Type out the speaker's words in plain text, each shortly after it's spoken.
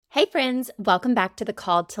Hey friends, welcome back to the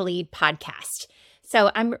Called to Lead podcast.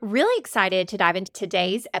 So I'm really excited to dive into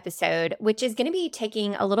today's episode, which is going to be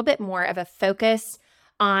taking a little bit more of a focus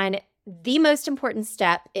on the most important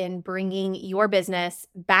step in bringing your business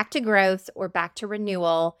back to growth or back to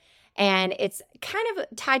renewal. And it's kind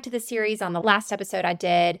of tied to the series on the last episode I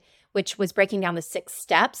did, which was breaking down the 6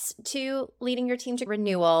 steps to leading your team to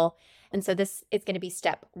renewal. And so this is going to be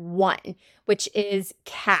step 1, which is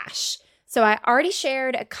cash. So I already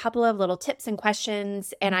shared a couple of little tips and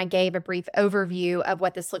questions, and I gave a brief overview of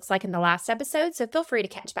what this looks like in the last episode. So feel free to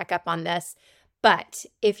catch back up on this. But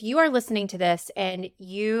if you are listening to this and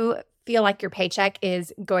you feel like your paycheck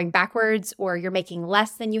is going backwards, or you're making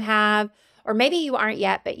less than you have, or maybe you aren't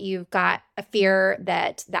yet, but you've got a fear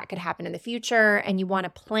that that could happen in the future, and you want to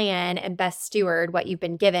plan and best steward what you've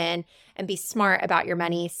been given and be smart about your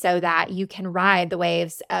money so that you can ride the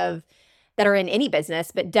waves of that are in any business,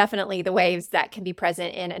 but definitely the waves that can be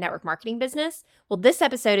present in a network marketing business. Well, this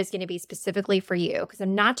episode is going to be specifically for you, because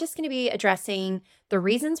I'm not just going to be addressing the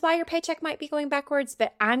reasons why your paycheck might be going backwards,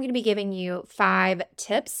 but I'm going to be giving you 5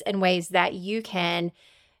 tips and ways that you can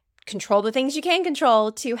control the things you can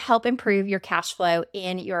control to help improve your cash flow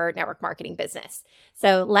in your network marketing business.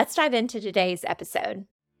 So let's dive into today's episode.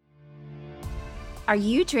 Are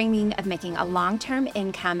you dreaming of making a long-term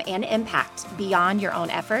income and impact beyond your own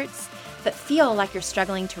efforts, but feel like you're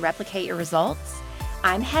struggling to replicate your results?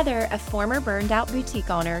 I'm Heather, a former burned out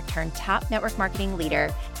boutique owner turned top network marketing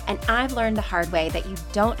leader, and I've learned the hard way that you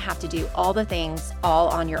don't have to do all the things all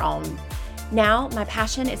on your own. Now, my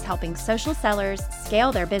passion is helping social sellers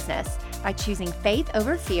scale their business by choosing faith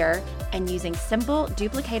over fear and using simple,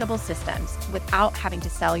 duplicatable systems without having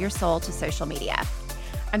to sell your soul to social media.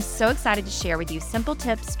 I'm so excited to share with you simple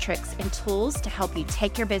tips, tricks, and tools to help you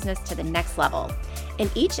take your business to the next level. In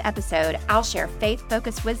each episode, I'll share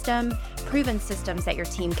faith-focused wisdom, proven systems that your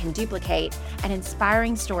team can duplicate, and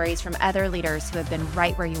inspiring stories from other leaders who have been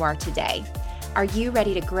right where you are today. Are you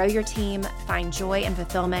ready to grow your team, find joy and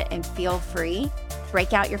fulfillment, and feel free?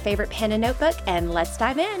 Break out your favorite pen and notebook, and let's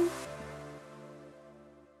dive in.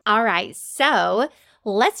 All right, so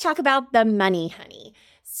let's talk about the money, honey.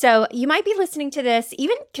 So you might be listening to this,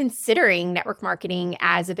 even considering network marketing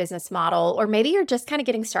as a business model, or maybe you're just kind of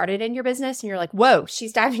getting started in your business and you're like, whoa,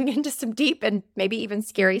 she's diving into some deep and maybe even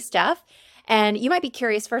scary stuff. And you might be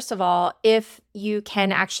curious, first of all, if you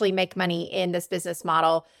can actually make money in this business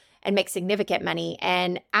model and make significant money.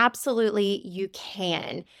 And absolutely you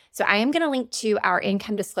can. So I am going to link to our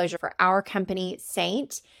income disclosure for our company,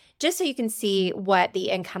 Saint, just so you can see what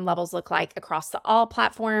the income levels look like across all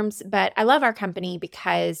platforms. But I love our company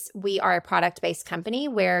because we are a product-based company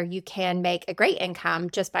where you can make a great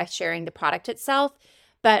income just by sharing the product itself.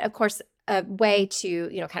 But of course, a way to,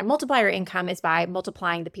 kind of multiply your income is by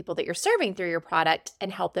multiplying the people that you're serving through your product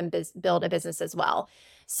and help them build a business as well.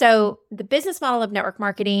 So the business model of network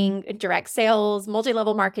marketing, direct sales,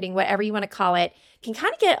 multi-level marketing, whatever you want to call it, can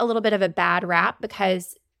kind of get a little bit of a bad rap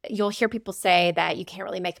because you'll hear people say that you can't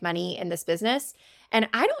really make money in this business. And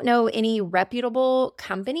I don't know any reputable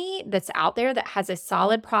company that's out there that has a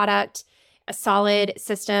solid product, a solid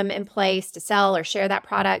system in place to sell or share that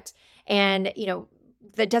product, and,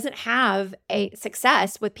 that doesn't have a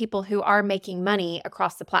success with people who are making money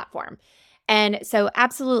across the platform. And so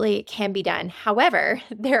absolutely it can be done. However,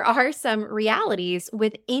 there are some realities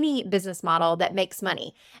with any business model that makes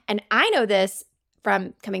money. And I know this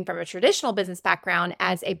from coming from a traditional business background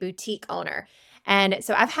as a boutique owner. And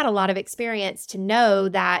so I've had a lot of experience to know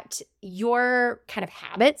that your kind of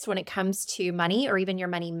habits when it comes to money, or even your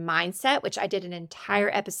money mindset, which I did an entire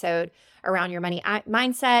episode around your money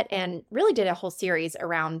mindset and really did a whole series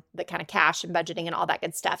around the kind of cash and budgeting and all that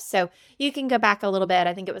good stuff. So you can go back a little bit.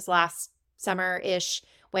 I think it was last summer-ish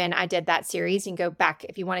when I did that series. You can go back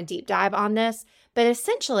if you want a deep dive on this. But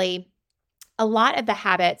essentially, a lot of the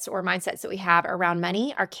habits or mindsets that we have around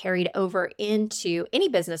money are carried over into any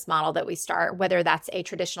business model that we start, whether that's a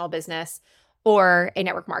traditional business or a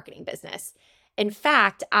network marketing business. In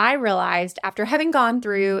fact, I realized after having gone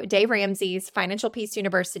through Dave Ramsey's Financial Peace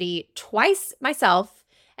University twice myself,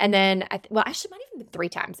 and then, might have even been 3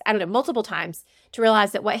 times, I don't know, multiple times, to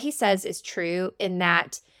realize that what he says is true, in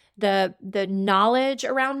that the knowledge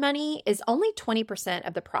around money is only 20%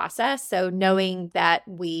 of the process. So knowing that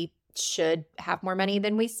we should have more money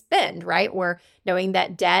than we spend, right? Or knowing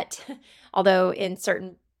that debt, although in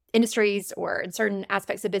certain industries or in certain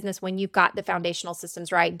aspects of business, when you've got the foundational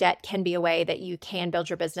systems right, debt can be a way that you can build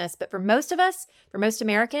your business. But for most of us, for most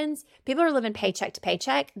Americans, people are living paycheck to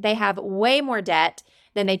paycheck. They have way more debt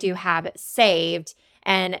than they do have saved.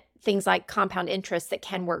 And things like compound interest that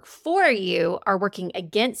can work for you are working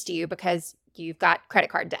against you because you've got credit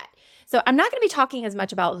card debt. So I'm not going to be talking as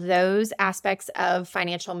much about those aspects of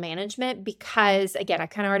financial management because, again, I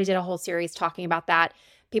kind of already did a whole series talking about that.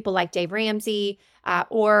 People like Dave Ramsey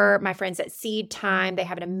or my friends at Seed Time, they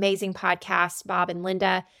have an amazing podcast, Bob and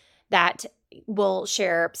Linda, that will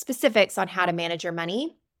share specifics on how to manage your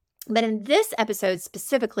money. But in this episode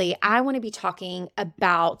specifically, I want to be talking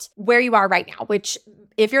about where you are right now, which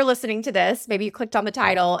if you're listening to this, maybe you clicked on the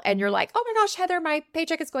title and you're like, oh my gosh, Heather, my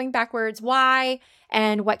paycheck is going backwards. Why?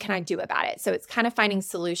 And what can I do about it? So it's kind of finding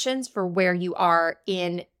solutions for where you are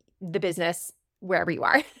in the business, wherever you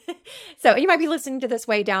are. So you might be listening to this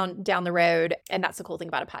way down the road. And that's the cool thing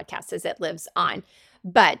about a podcast is it lives on.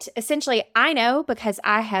 But essentially, I know because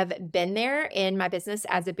I have been there in my business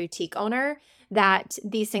as a boutique owner that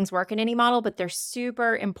these things work in any model, but they're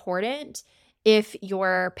super important if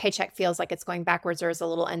your paycheck feels like it's going backwards or is a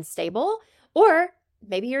little unstable, or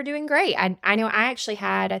maybe you're doing great. I know I actually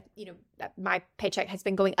had, my paycheck has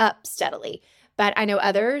been going up steadily, but I know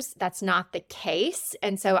others, that's not the case.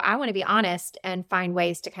 And so I want to be honest and find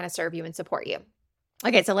ways to kind of serve you and support you.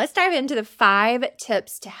 Okay, so let's dive into the 5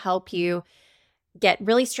 tips to help you get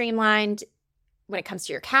really streamlined when it comes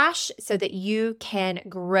to your cash so that you can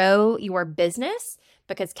grow your business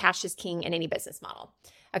because cash is king in any business model.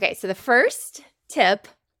 Okay, so the first tip,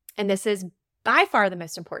 and this is by far the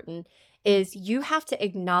most important, is you have to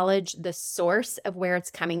acknowledge the source of where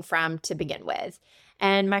it's coming from to begin with.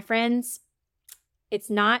 And my friends, it's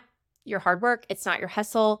not your hard work, it's not your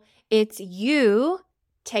hustle, it's you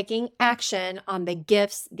taking action on the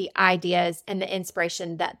gifts, the ideas, and the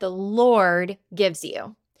inspiration that the Lord gives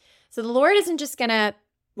you. So the Lord isn't just going to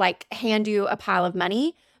hand you a pile of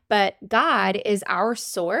money, but God is our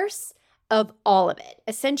source of all of it.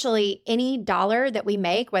 Essentially, any dollar that we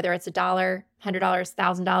make, whether it's $1, $100,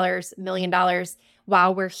 $1,000, $1 million,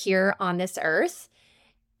 while we're here on this earth,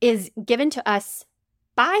 is given to us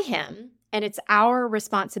by Him. And it's our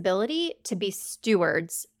responsibility to be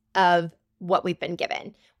stewards of what we've been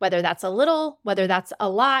given, whether that's a little, whether that's a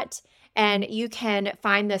lot. And you can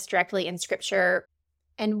find this directly in Scripture.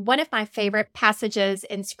 And one of my favorite passages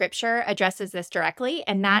in Scripture addresses this directly,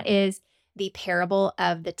 and that is the parable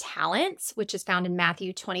of the talents, which is found in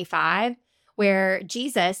Matthew 25, where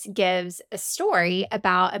Jesus gives a story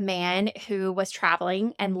about a man who was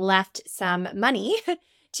traveling and left some money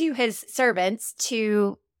to his servants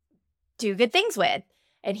to do good things with,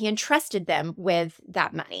 and he entrusted them with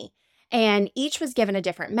that money. And each was given a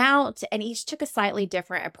different amount, and each took a slightly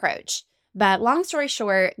different approach. But long story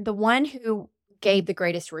short, the one who gave the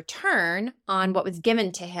greatest return on what was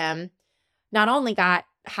given to him not only got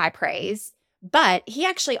high praise, but he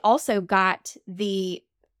actually also got the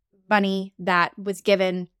money that was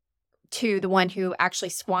given to the one who actually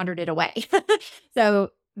squandered it away. So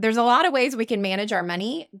there's a lot of ways we can manage our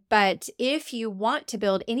money, but if you want to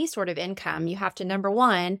build any sort of income, you have to, number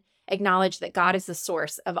 1, acknowledge that God is the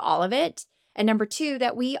source of all of it. And number 2,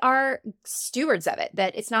 that we are stewards of it,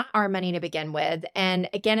 that it's not our money to begin with. And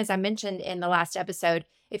again, as I mentioned in the last episode,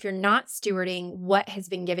 if you're not stewarding what has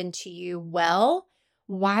been given to you well,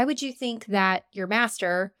 why would you think that your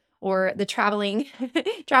master or the traveling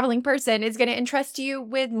person is going to entrust you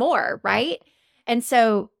with more, right? And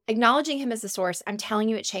so acknowledging Him as the source, I'm telling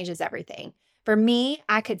you, it changes everything. For me,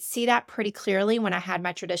 I could see that pretty clearly when I had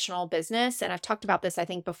my traditional business. And I've talked about this, I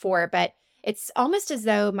think, before, but it's almost as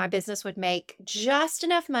though my business would make just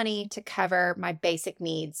enough money to cover my basic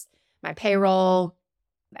needs, my payroll.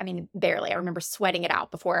 I mean, barely. I remember sweating it out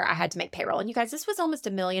before I had to make payroll. And you guys, this was almost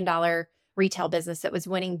 $1 million retail business that was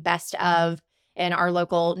winning best of in our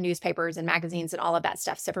local newspapers and magazines and all of that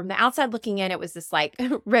stuff. So from the outside looking in, it was this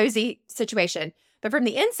rosy situation. But from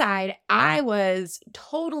the inside, I was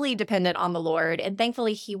totally dependent on the Lord. And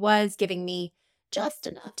thankfully, He was giving me just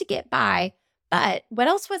enough to get by. But what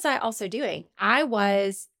else was I also doing? I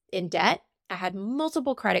was in debt. I had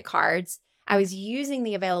multiple credit cards. I was using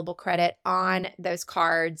the available credit on those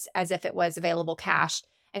cards as if it was available cash.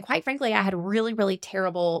 And quite frankly, I had really, really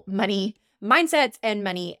terrible money mindsets and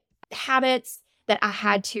money habits that I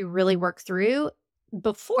had to really work through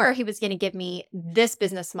before He was going to give me this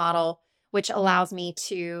business model, which allows me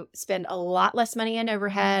to spend a lot less money in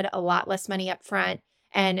overhead, a lot less money up front,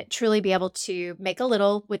 and truly be able to make a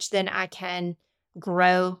little, which then I can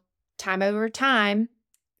grow time over time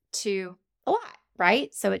to a lot,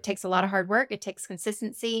 right? So it takes a lot of hard work. It takes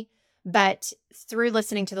consistency, but through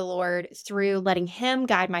listening to the Lord, through letting Him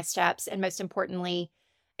guide my steps, and most importantly,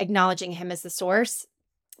 acknowledging Him as the source,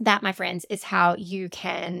 that, my friends, is how you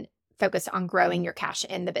can focus on growing your cash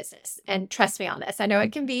in the business. And trust me on this. I know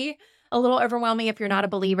it can be a little overwhelming if you're not a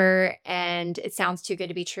believer and it sounds too good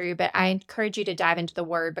to be true, but I encourage you to dive into the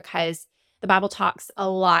Word because The Bible talks a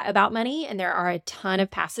lot about money, and there are a ton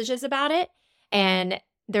of passages about it. And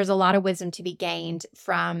there's a lot of wisdom to be gained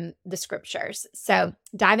from the scriptures. So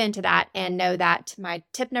dive into that and know that my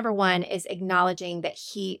tip number one is acknowledging that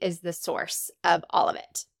He is the source of all of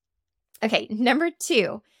it. Okay, number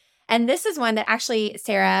two. And this is one that actually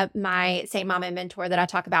Sarah, my Saint Mama mentor that I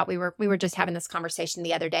talk about, we were just having this conversation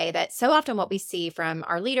the other day, that so often what we see from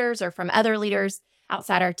our leaders or from other leaders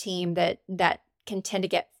outside our team that can tend to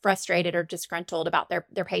get frustrated or disgruntled about their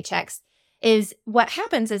paychecks is what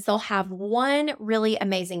happens is they'll have one really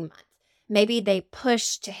amazing month. Maybe they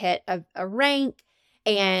push to hit a rank,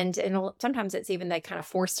 and sometimes it's even they kind of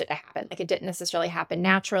forced it to happen. Like it didn't necessarily happen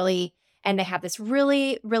naturally, and they have this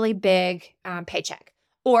really, really big paycheck.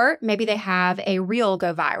 Or maybe they have a reel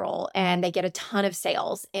go viral and they get a ton of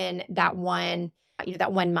sales in that one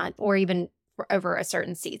month, or even over a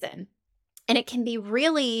certain season. And it can be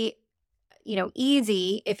really,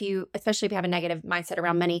 easy especially if you have a negative mindset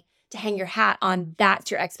around money, to hang your hat on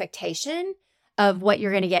that's your expectation of what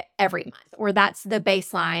you're going to get every month, or that's the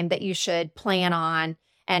baseline that you should plan on.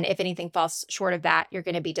 And if anything falls short of that, you're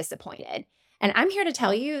going to be disappointed. And I'm here to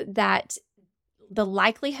tell you that the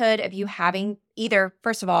likelihood of you having either,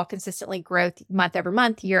 first of all, consistently growth month over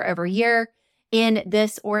month, year over year in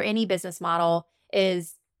this or any business model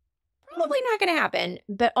is probably not going to happen.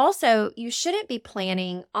 But also, you shouldn't be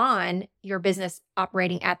planning on your business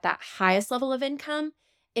operating at that highest level of income.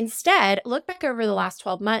 Instead, look back over the last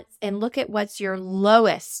 12 months and look at what's your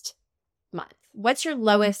lowest month. What's your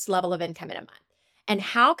lowest level of income in a month? And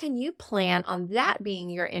how can you plan on that being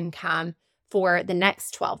your income for the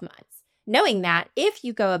next 12 months? Knowing that if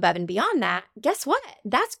you go above and beyond that, guess what?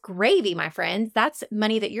 That's gravy, my friends. That's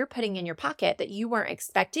money that you're putting in your pocket that you weren't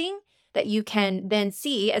expecting, that you can then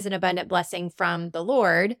see as an abundant blessing from the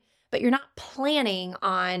Lord, but you're not planning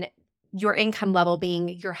on your income level being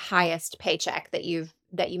your highest paycheck that you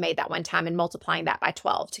made that one time and multiplying that by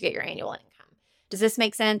 12 to get your annual income. Does this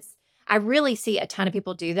make sense? I really see a ton of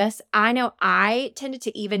people do this. I know I tended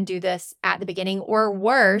to even do this at the beginning, or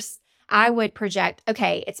worse, I would project,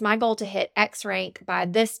 okay, it's my goal to hit X rank by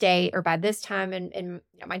this date or by this time in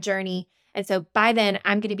my journey. And so by then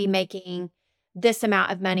I'm going to be making this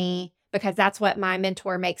amount of money because that's what my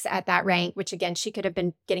mentor makes at that rank, which again, she could have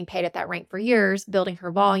been getting paid at that rank for years, building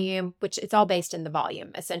her volume, which it's all based in the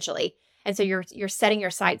volume essentially. And so you're setting your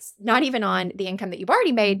sights not even on the income that you've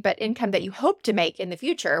already made, but income that you hope to make in the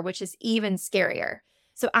future, which is even scarier.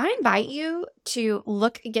 So I invite you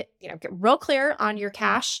to get real clear on your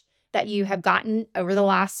cash that you have gotten over the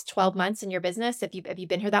last 12 months in your business, if you've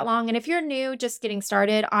been here that long. And if you're new, just getting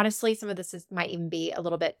started, honestly, some of this might even be a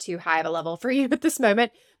little bit too high of a level for you at this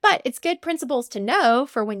moment, but it's good principles to know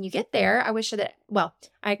for when you get there. I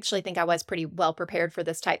actually think I was pretty well prepared for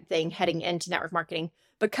this type of thing heading into network marketing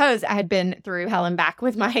because I had been through hell and back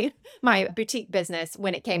with my boutique business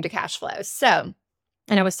when it came to cash flow. So,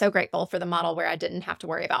 and I was so grateful for the model where I didn't have to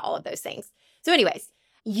worry about all of those things. So anyways,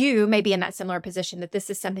 you may be in that similar position that this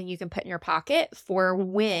is something you can put in your pocket for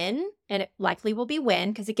when, and it likely will be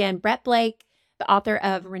when, because again, Brett Blake, the author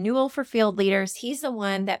of Renewal for Field Leaders, he's the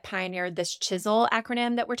one that pioneered this CHISEL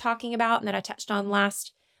acronym that we're talking about and that I touched on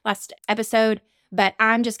last episode. But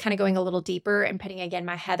I'm just kind of going a little deeper and putting, again,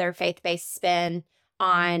 my Heather faith-based spin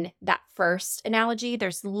on that first analogy.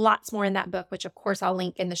 There's lots more in that book, which of course I'll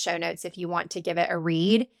link in the show notes if you want to give it a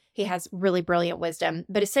read. He has really brilliant wisdom.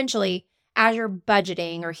 But essentially, as you're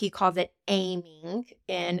budgeting, or he calls it aiming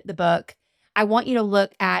in the book, I want you to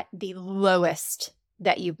look at the lowest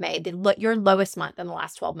that you've made, your lowest month in the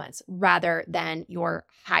last 12 months, rather than your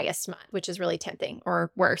highest month, which is really tempting, or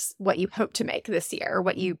worse, what you hope to make this year or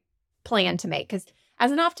what you plan to make. Because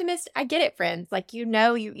as an optimist, I get it, friends. Like, you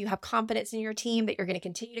have confidence in your team that you're going to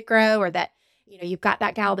continue to grow, or that, you've got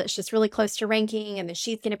that gal that's just really close to ranking and then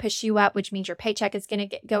she's going to push you up, which means your paycheck is going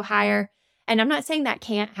to go higher. And I'm not saying that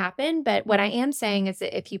can't happen, but what I am saying is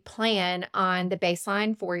that if you plan on the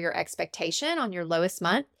baseline for your expectation on your lowest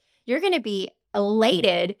month, you're going to be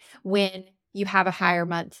elated when you have a higher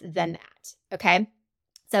month than that. Okay.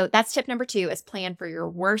 So that's tip number 2, is plan for your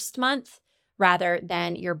worst month rather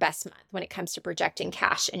than your best month when it comes to projecting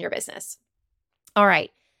cash in your business. All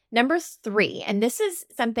right. Number 3, and this is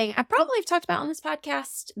something I probably have talked about on this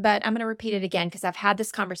podcast, but I'm going to repeat it again because I've had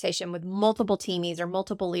this conversation with multiple teamies or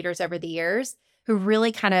multiple leaders over the years who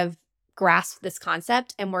really kind of grasped this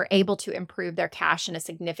concept and were able to improve their cash in a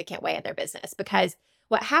significant way in their business. Because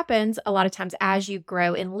what happens a lot of times as you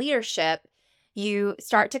grow in leadership, you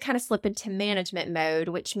start to kind of slip into management mode,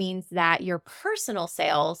 which means that your personal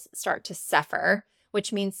sales start to suffer,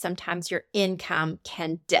 which means sometimes your income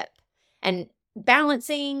can dip. And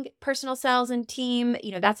balancing personal sales and team,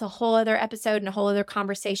 that's a whole other episode and a whole other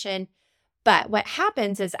conversation. But what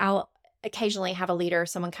happens is I'll occasionally have a leader,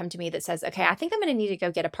 someone come to me that says, okay, I think I'm going to need to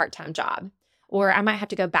go get a part-time job, or I might have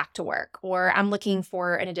to go back to work, or I'm looking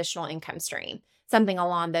for an additional income stream, something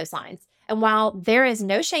along those lines. And while there is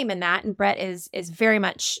no shame in that, and Brett is very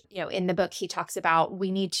much, in the book, he talks about we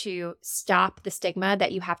need to stop the stigma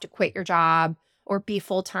that you have to quit your job or be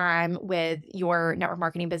full-time with your network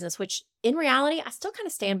marketing business, which in reality, I still kind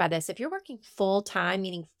of stand by this. If you're working full-time,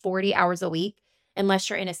 meaning 40 hours a week, unless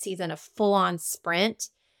you're in a season of full-on sprint,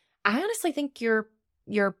 I honestly think you're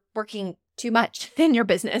working too much in your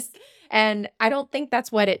business. And I don't think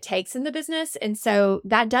that's what it takes in the business. And so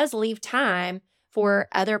that does leave time for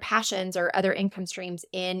other passions or other income streams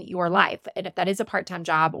in your life. And if that is a part-time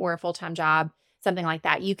job or a full-time job, something like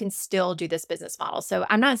that, you can still do this business model. So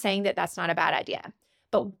I'm not saying that that's not a bad idea.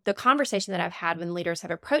 But the conversation that I've had when leaders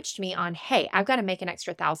have approached me on, hey, I've got to make an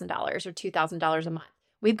extra $1,000 or $2,000 a month.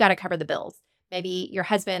 We've got to cover the bills. Maybe your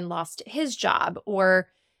husband lost his job, or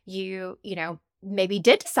you maybe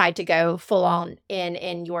did decide to go full on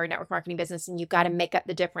in your network marketing business, and you've got to make up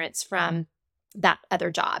the difference from that other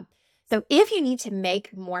job. So if you need to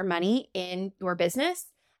make more money in your business,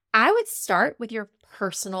 I would start with your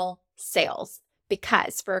personal sales,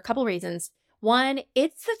 because for a couple reasons. One,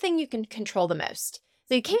 it's the thing you can control the most.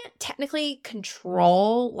 So you can't technically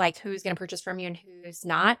control like who's going to purchase from you and who's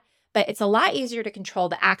not, but it's a lot easier to control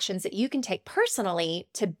the actions that you can take personally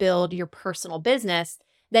to build your personal business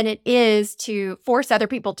than it is to force other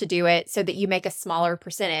people to do it so that you make a smaller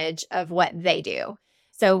percentage of what they do.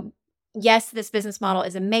 So yes, this business model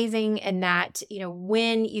is amazing in that,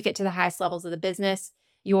 when you get to the highest levels of the business,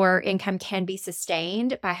 your income can be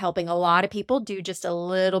sustained by helping a lot of people do just a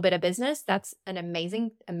little bit of business. That's an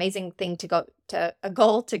amazing, amazing thing a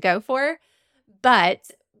goal to go for.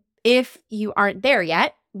 But if you aren't there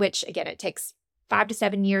yet, which again, it takes 5 to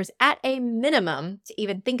 7 years at a minimum to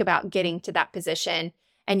even think about getting to that position,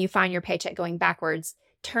 and you find your paycheck going backwards,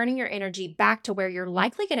 turning your energy back to where you're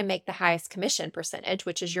likely going to make the highest commission percentage,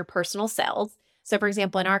 which is your personal sales. So for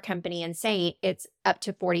example, in our company in Saint, it's up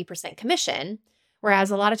to 40% commission.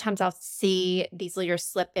 Whereas a lot of times I'll see these leaders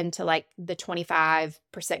slip into like the 25%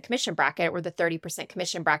 commission bracket or the 30%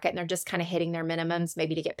 commission bracket, and they're just kind of hitting their minimums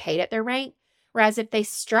maybe to get paid at their rate. Whereas if they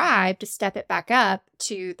strive to step it back up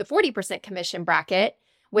to the 40% commission bracket,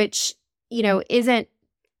 which, isn't,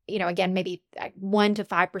 again, maybe 1 to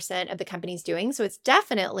 5% of the company's doing. So it's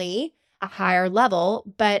definitely a higher level,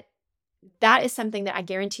 but that is something that I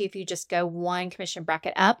guarantee if you just go one commission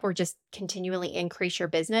bracket up or just continually increase your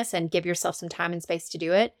business and give yourself some time and space to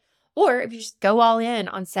do it, or if you just go all in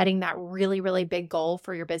on setting that really, really big goal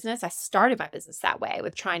for your business. I started my business that way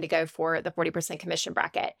with trying to go for the 40% commission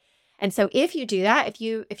bracket. And so if you do that,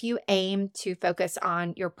 if you aim to focus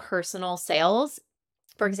on your personal sales,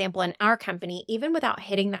 for example, in our company, even without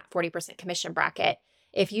hitting that 40% commission bracket,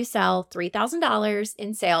 if you sell $3,000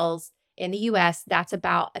 in sales in the US, that's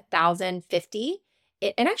about $1,050.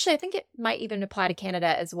 And actually, I think it might even apply to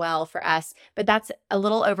Canada as well for us, but that's a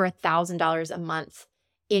little over $1,000 a month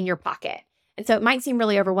in your pocket. And so it might seem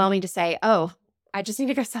really overwhelming to say, oh, I just need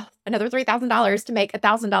to go sell another $3,000 to make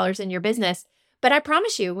 $1,000 in your business. But I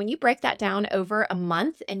promise you, when you break that down over a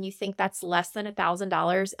month and you think that's less than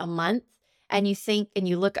 $1,000 a month, and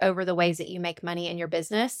you look over the ways that you make money in your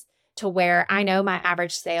business, to where I know my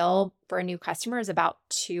average sale for a new customer is about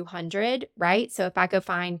 200, right? So if I go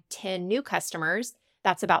find 10 new customers,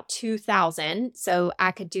 that's about 2,000. So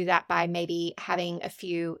I could do that by maybe having a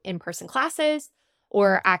few in-person classes,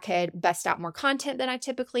 or I could bust out more content than I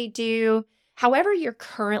typically do. However, you're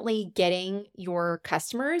currently getting your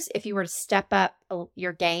customers, if you were to step up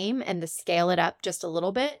your game and to scale it up just a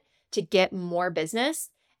little bit to get more business,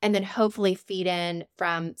 and then hopefully feed in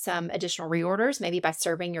from some additional reorders, maybe by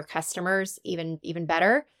serving your customers even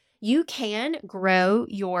better, you can grow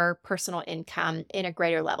your personal income in a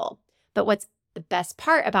greater level. But what's the best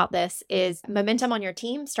part about this is momentum on your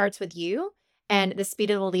team starts with you, and the speed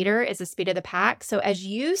of the leader is the speed of the pack. So as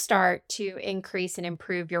you start to increase and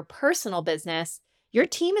improve your personal business, your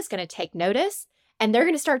team is going to take notice, and they're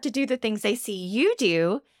going to start to do the things they see you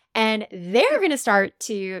do, and they're going to start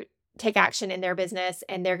to take action in their business,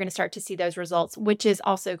 and they're going to start to see those results, which is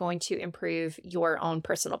also going to improve your own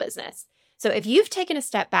personal business. So if you've taken a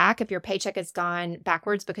step back, if your paycheck has gone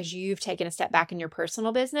backwards because you've taken a step back in your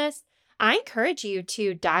personal business, I encourage you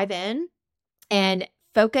to dive in and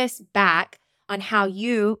focus back on how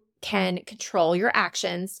you can control your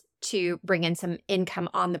actions to bring in some income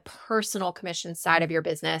on the personal commission side of your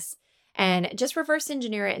business, and just reverse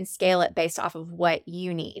engineer it and scale it based off of what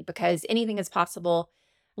you need, because anything is possible.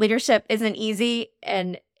 Leadership isn't easy,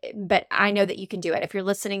 but I know that you can do it. If you're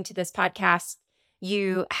listening to this podcast,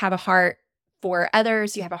 you have a heart for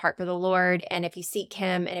others, you have a heart for the Lord, and if you seek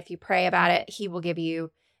Him and if you pray about it, He will give you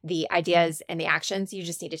the ideas and the actions. You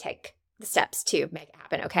just need to take the steps to make it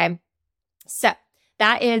happen, okay? So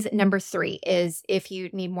that is number 3, is if you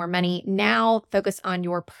need more money, now focus on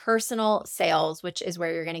your personal sales, which is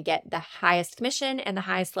where you're going to get the highest commission and the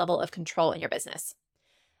highest level of control in your business.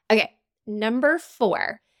 Okay, number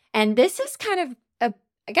 4, and this is kind of,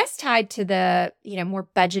 I guess, tied to the, more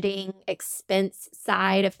budgeting expense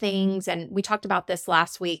side of things. And we talked about this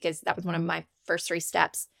last week, as that was one of my first 3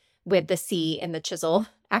 steps with the C in the CHISEL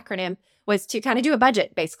acronym, was to kind of do a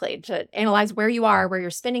budget, basically, to analyze where you are, where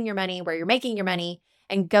you're spending your money, where you're making your money,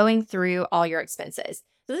 and going through all your expenses.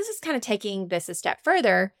 So this is kind of taking this a step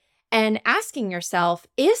further and asking yourself,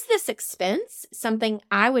 is this expense something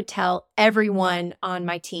I would tell everyone on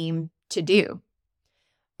my team to do?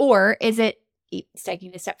 Or is it, taking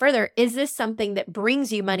it a step further, is this something that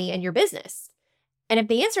brings you money in your business? And if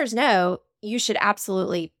the answer is no, you should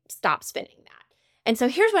absolutely stop spending that. And so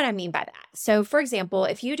here's what I mean by that. So for example,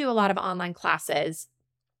 if you do a lot of online classes,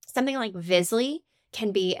 something like Visly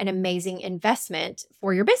can be an amazing investment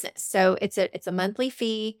for your business. So it's a monthly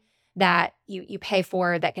fee that you pay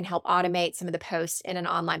for that can help automate some of the posts in an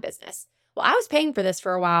online business. Well, I was paying for this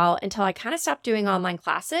for a while until I kind of stopped doing online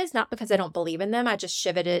classes, not because I don't believe in them. I just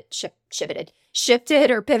shifted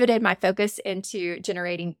or pivoted my focus into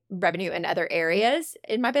generating revenue in other areas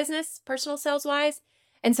in my business, personal sales wise.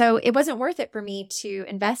 And so it wasn't worth it for me to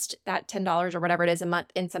invest that $10 or whatever it is a month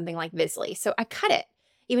in something like Visly. So I cut it.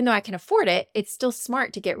 Even though I can afford it, it's still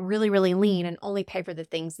smart to get really, really lean and only pay for the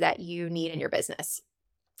things that you need in your business.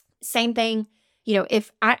 Same thing,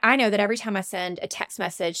 if I know that every time I send a text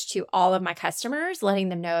message to all of my customers, letting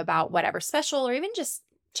them know about whatever special, or even just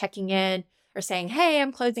checking in or saying, hey,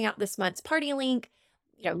 I'm closing out this month's party link,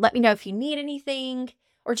 let me know if you need anything,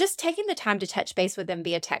 or just taking the time to touch base with them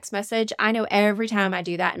via text message. I know every time I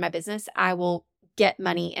do that in my business, I will get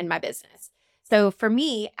money in my business. So for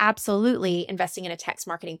me, absolutely investing in a text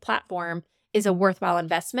marketing platform is a worthwhile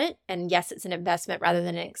investment. And yes, it's an investment rather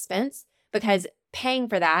than an expense, because paying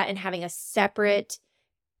for that and having a separate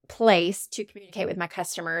place to communicate with my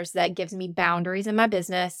customers that gives me boundaries in my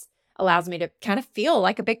business, allows me to kind of feel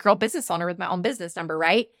like a big girl business owner with my own business number,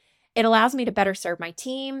 right? It allows me to better serve my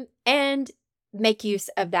team and make use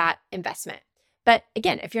of that investment. But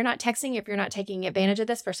again, if you're not texting, if you're not taking advantage of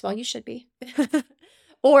this, first of all, you should be.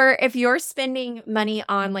 Or if you're spending money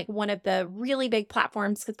on like one of the really big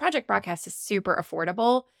platforms, because Project Broadcast is super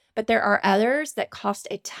affordable, but there are others that cost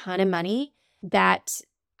a ton of money that,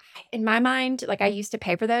 in my mind, like I used to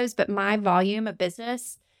pay for those, but my volume of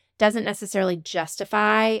business doesn't necessarily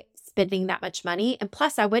justify spending that much money. And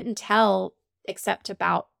plus, I wouldn't tell except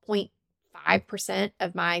about 0.5%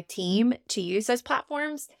 of my team to use those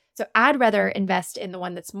platforms. So I'd rather invest in the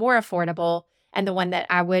one that's more affordable and the one that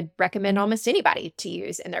I would recommend almost anybody to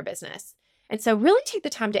use in their business. And so really take the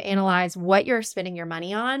time to analyze what you're spending your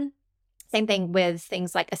money on. Same thing with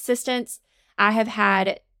things like assistants.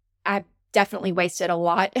 I've definitely wasted a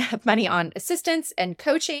lot of money on assistants and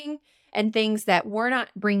coaching and things that were not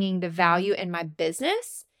bringing the value in my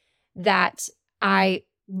business that I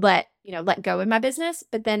let go in my business.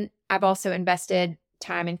 But then I've also invested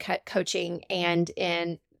time in coaching and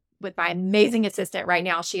with my amazing assistant right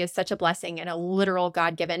now. She is such a blessing and a literal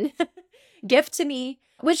God-given gift to me,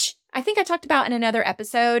 which I think I talked about in another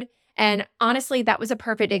episode. And honestly, that was a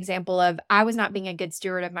perfect example of I was not being a good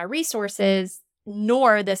steward of my resources,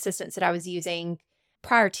 nor the assistants that I was using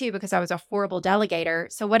prior to, because I was a horrible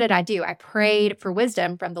delegator. So what did I do? I prayed for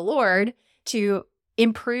wisdom from the Lord to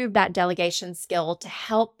improve that delegation skill to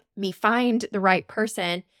help me find the right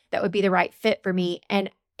person that would be the right fit for me.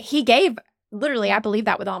 And He gave, literally, I believe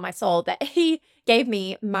that with all my soul, that He gave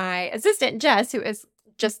me my assistant, Jess, who is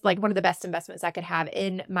just like one of the best investments I could have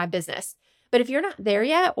in my business. But if you're not there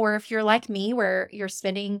yet, or if you're like me, where you're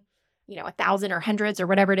spending, 1,000 or hundreds or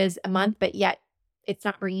whatever it is a month, but yet it's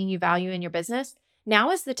not bringing you value in your business,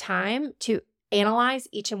 now is the time to analyze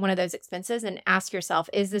each and one of those expenses and ask yourself,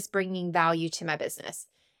 is this bringing value to my business?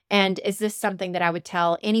 And is this something that I would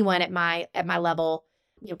tell anyone at my level?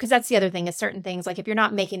 Because that's the other thing, is certain things, like if you're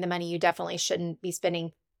not making the money, you definitely shouldn't be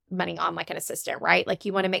spending money on like an assistant, right? Like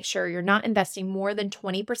you want to make sure you're not investing more than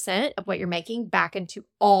 20% of what you're making back into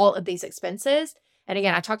all of these expenses. And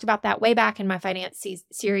again, I talked about that way back in my finance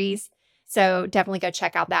series. So definitely go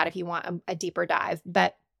check out that if you want a deeper dive.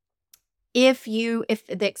 But if the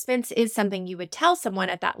expense is something you would tell someone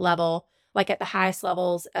at that level, like at the highest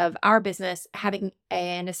levels of our business, having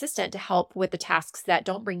an assistant to help with the tasks that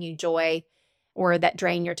don't bring you joy or that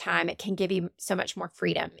drain your time, it can give you so much more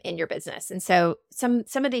freedom in your business. And so some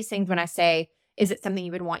of these things, when I say, is it something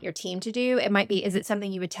you would want your team to do? It might be, is it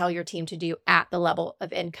something you would tell your team to do at the level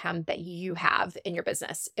of income that you have in your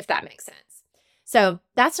business, if that makes sense? So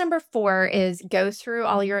that's number 4, is go through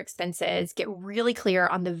all your expenses, get really clear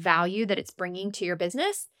on the value that it's bringing to your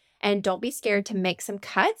business, and don't be scared to make some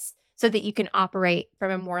cuts so that you can operate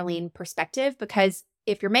from a more lean perspective. Because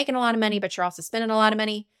if you're making a lot of money, but you're also spending a lot of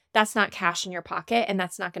money, that's not cash in your pocket, and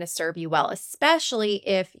that's not going to serve you well, especially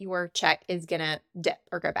if your check is going to dip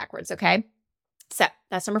or go backwards, okay? So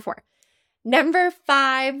that's number 4. Number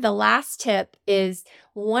 5, the last tip, is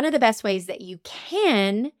one of the best ways that you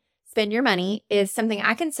can spend your money is something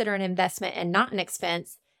I consider an investment and not an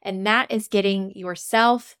expense, and that is getting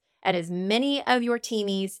yourself and as many of your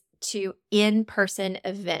teamies to in-person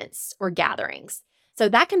events or gatherings. So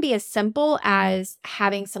that can be as simple as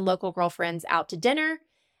having some local girlfriends out to dinner,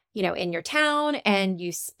 in your town, and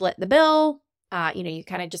you split the bill. You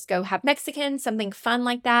kind of just go have Mexican, something fun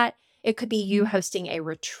like that. It could be you hosting a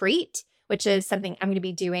retreat, which is something I'm going to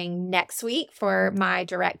be doing next week for my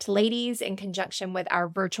direct ladies in conjunction with our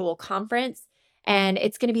virtual conference. And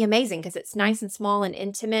it's going to be amazing because it's nice and small and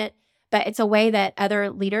intimate, but it's a way that other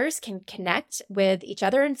leaders can connect with each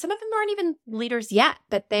other. And some of them aren't even leaders yet,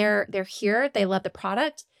 but they're here, they love the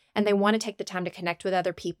product, and they want to take the time to connect with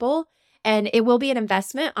other people. And it will be an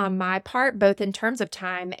investment on my part, both in terms of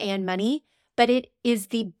time and money, but it is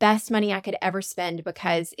the best money I could ever spend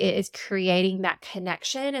because it is creating that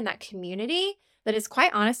connection and that community that is,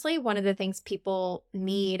 quite honestly, one of the things people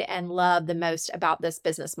need and love the most about this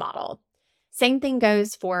business model. Same thing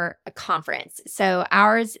goes for a conference. So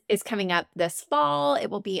ours is coming up this fall.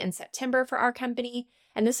 It will be in September for our company.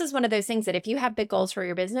 And this is one of those things that if you have big goals for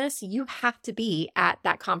your business, you have to be at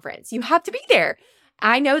that conference. You have to be there.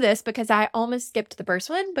 I know this because I almost skipped the first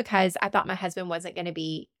one because I thought my husband wasn't going to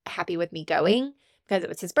be happy with me going because it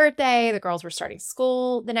was his birthday. The girls were starting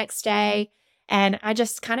school the next day. And I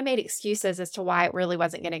just kind of made excuses as to why it really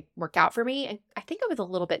wasn't going to work out for me. And I think I was a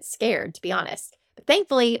little bit scared, to be honest. But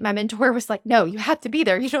thankfully, my mentor was like, no, you have to be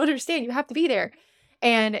there. You don't understand. You have to be there.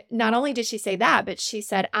 And not only did she say that, but she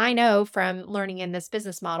said, I know from learning in this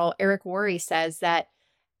business model, Eric Worre says that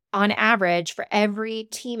on average, for every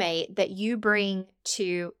teammate that you bring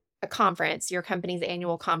to a conference, your company's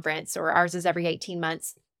annual conference, or ours is every 18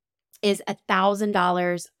 months, is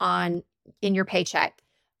 $1,000 in your paycheck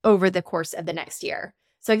over the course of the next year.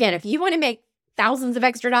 So again, if you want to make thousands of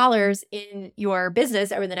extra dollars in your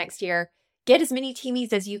business over the next year, get as many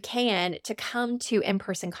teamies as you can to come to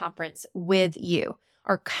in-person conference with you,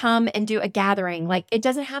 or come and do a gathering. Like, it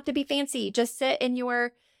doesn't have to be fancy. Just sit in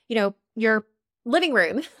your living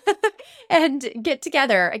room and get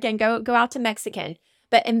together. Again, go out to Mexican.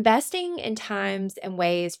 But investing in times and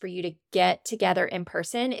ways for you to get together in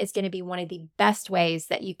person is going to be one of the best ways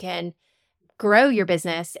that you can grow your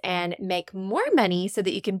business and make more money so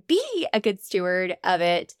that you can be a good steward of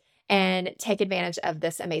it and take advantage of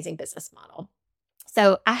this amazing business model.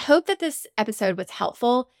 So I hope that this episode was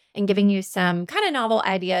helpful in giving you some kind of novel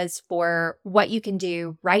ideas for what you can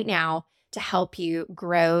do right now to help you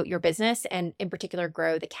grow your business, and in particular,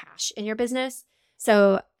 grow the cash in your business.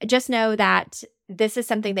 So just know that this is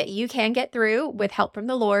something that you can get through with help from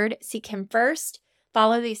the Lord. Seek Him first,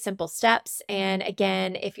 follow these simple steps. And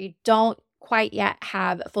again, if you don't quite yet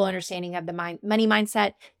have a full understanding of the money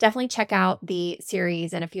mindset, definitely check out the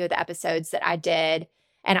series and a few of the episodes that I did.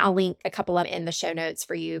 And I'll link a couple of them in the show notes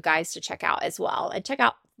for you guys to check out as well. And check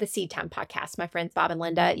out the Seed Time podcast, my friends Bob and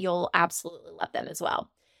Linda. You'll absolutely love them as well.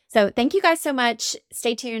 So thank you guys so much.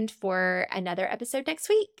 Stay tuned for another episode next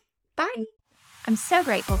week. Bye. I'm so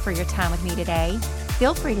grateful for your time with me today.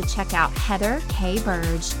 Feel free to check out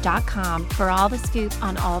heatherkburge.com for all the scoop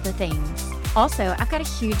on all the things. Also, I've got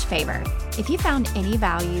a huge favor. If you found any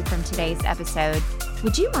value from today's episode,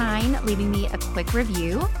 would you mind leaving me a quick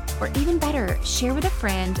review? Or even better, share with a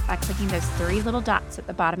friend by clicking those 3 little dots at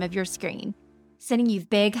the bottom of your screen. Sending you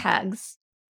big hugs.